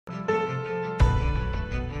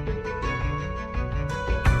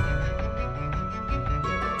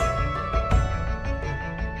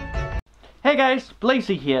Hey guys,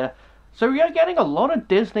 Blazie here. So we are getting a lot of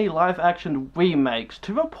Disney live action remakes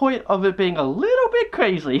to the point of it being a little bit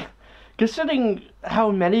crazy, considering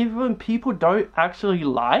how many of them people don't actually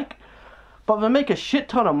like, but they make a shit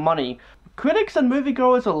ton of money. Critics and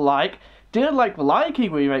moviegoers alike didn't like the Lion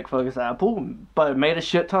King remake, for example, but it made a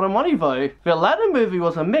shit ton of money though. The Aladdin movie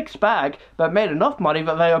was a mixed bag, but made enough money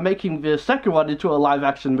that they are making the second one into a live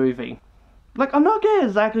action movie. Like, I'm not gonna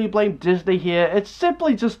exactly blame Disney here, it's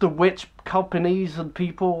simply just the rich companies and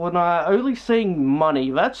people and are only seeing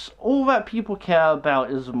money. That's all that people care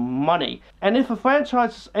about is money. And if a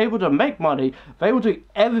franchise is able to make money, they will do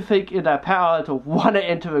everything in their power to run it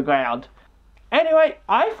into the ground. Anyway,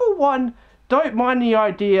 I for one don't mind the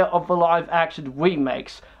idea of the live action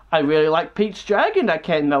remakes. I really like Pete's Dragon that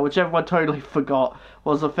came out, which everyone totally forgot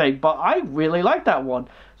was a thing, but I really like that one.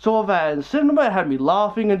 Saw that in cinema, it had me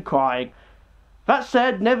laughing and crying. That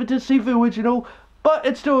said, never did see the original, but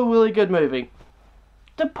it's still a really good movie.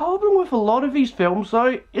 The problem with a lot of these films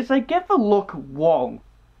though, is they get the look wrong.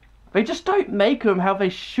 They just don't make them how they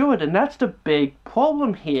should, and that's the big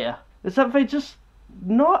problem here. Is that they just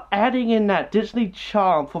not adding in that Disney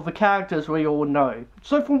charm for the characters we all know.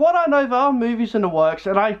 So from what I know, there are movies in the works,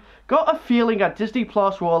 and I got a feeling that Disney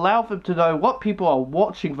Plus will allow them to know what people are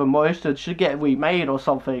watching the most and should get remade or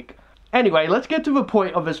something. Anyway, let's get to the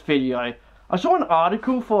point of this video. I saw an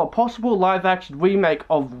article for a possible live-action remake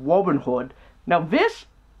of Robin Hood. Now this,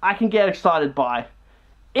 I can get excited by,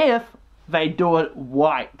 if they do it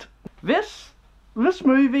right. This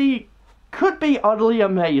movie could be utterly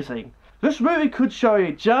amazing. This movie could show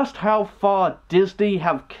you just how far Disney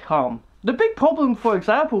have come. The big problem, for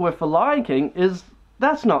example, with The Lion King is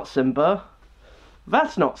that's not Simba,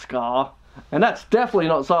 that's not Scar, and that's definitely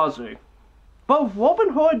not Zazu. But with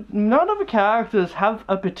Robin Hood, none of the characters have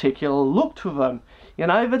a particular look to them. You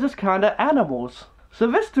know, they're just kind of animals. So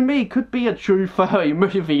this to me could be a true furry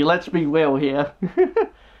movie, let's be real here.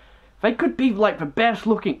 They could be like the best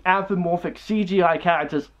looking anthropomorphic CGI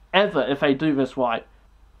characters ever if they do this right.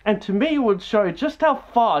 And to me it would show just how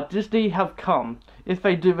far Disney have come if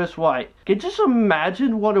they do this right. Can you just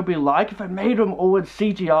imagine what it would be like if they made them all in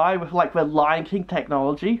CGI with like the Lion King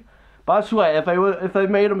technology? But I swear, if they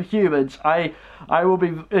made them humans, I will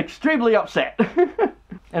be extremely upset.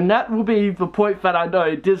 And that will be the point that I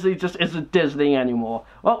know Disney just isn't Disney anymore.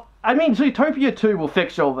 Well, I mean, Zootopia 2 will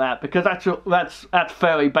fix all that, because that's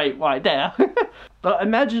furry bait right there. But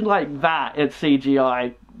imagine like that in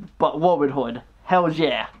CGI, but Robin Hood. Hells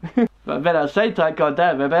yeah. But then at the same time,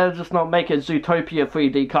 goddamn, they better just not make it Zootopia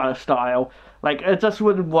 3D kind of style. Like, it just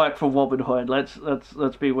wouldn't work for Robin Hood, let's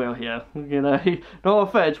be real here, you know, no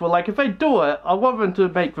offense, but like, if they do it, I want them to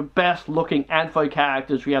make the best looking anthro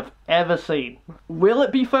characters we have ever seen. Will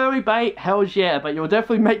it be furry bait? Hells yeah, but you'll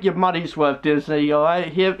definitely make your money's worth, Disney,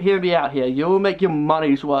 alright? Hear me out here, you'll make your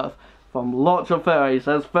money's worth from lots of furries.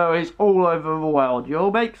 There's furries all over the world,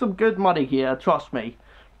 you'll make some good money here, trust me.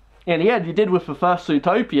 In the end, you did with the first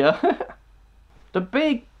Zootopia. The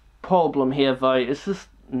big problem here though, is just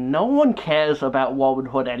no one cares about Robin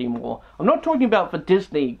Hood anymore. I'm not talking about the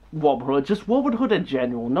Disney Robin Hood, just Robin Hood in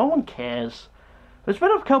general. No one cares. There's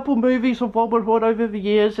been a couple movies of Robin Hood over the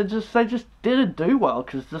years and they just didn't do well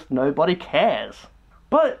because just nobody cares.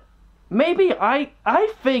 But maybe I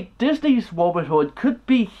think Disney's Robin Hood could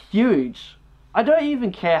be huge. I don't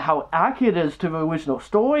even care how accurate it is to the original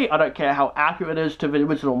story. I don't care how accurate it is to the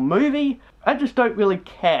original movie. I just don't really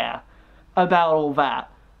care about all that.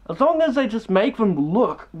 As long as they just make them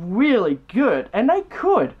look really good, and they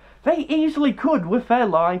could. They easily could with their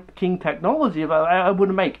Lion King technology. I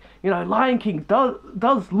would make, you know, Lion King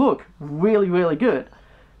does look really, really good.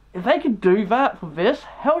 If they could do that for this,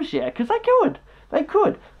 hell yeah, because they could. They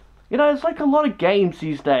could. You know, it's like a lot of games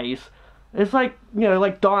these days. It's like, you know,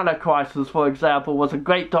 like Dino Crisis, for example, was a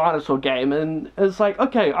great dinosaur game, and it's like,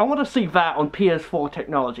 okay, I want to see that on PS4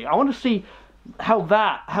 technology. I want to see how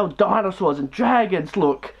dinosaurs and dragons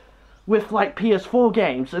look with like PS4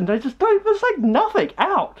 games, and they just don't, there's like nothing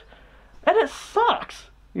out, and it sucks,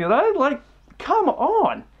 you know, like, come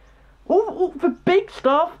on, all the big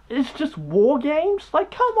stuff is just war games,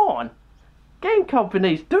 like, come on, game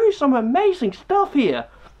companies, do some amazing stuff here.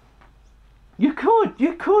 You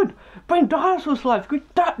could bring dinosaurs to life, bring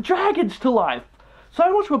dragons to life,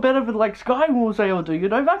 so much more better than like Skyrim was able to do, you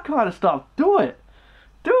know, that kind of stuff. Do it.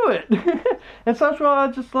 And so that's why I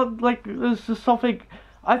just like, it's just something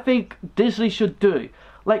I think Disney should do.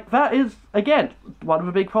 Like, that is, again, one of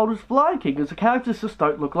the big problems with Lion King, is the characters just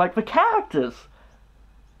don't look like the characters.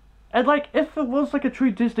 And like, if it was like a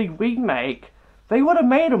true Disney remake, they would have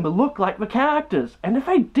made them look like the characters. And if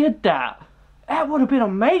they did that, that would have been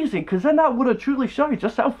amazing, because then that would have truly shown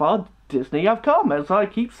just how far Disney have come, as I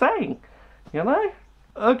keep saying, you know?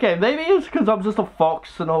 Okay, maybe it's because I'm just a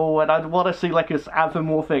fox and all, and I want to see like this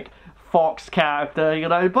anthropomorphic fox character, you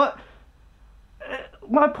know, but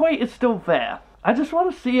my point is still there. I just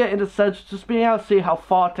want to see it in a sense, just being able to see how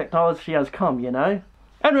far technology has come, you know?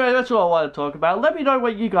 Anyway, that's all I want to talk about. Let me know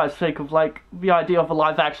what you guys think of, like, the idea of a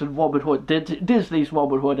live-action Robin Hood, Disney's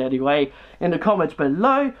Robin Hood anyway, in the comments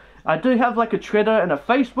below. I do have, like, a Twitter and a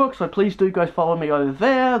Facebook, so please do go follow me over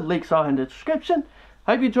there. Links are in the description.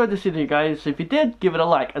 Hope you enjoyed this video, guys. If you did, give it a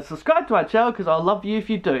like and subscribe to our channel, because I'll love you if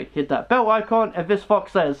you do. Hit that bell icon, and this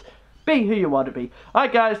fox says, be who you want to be.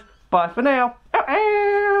 Alright, guys. Bye for now. Ow, ow.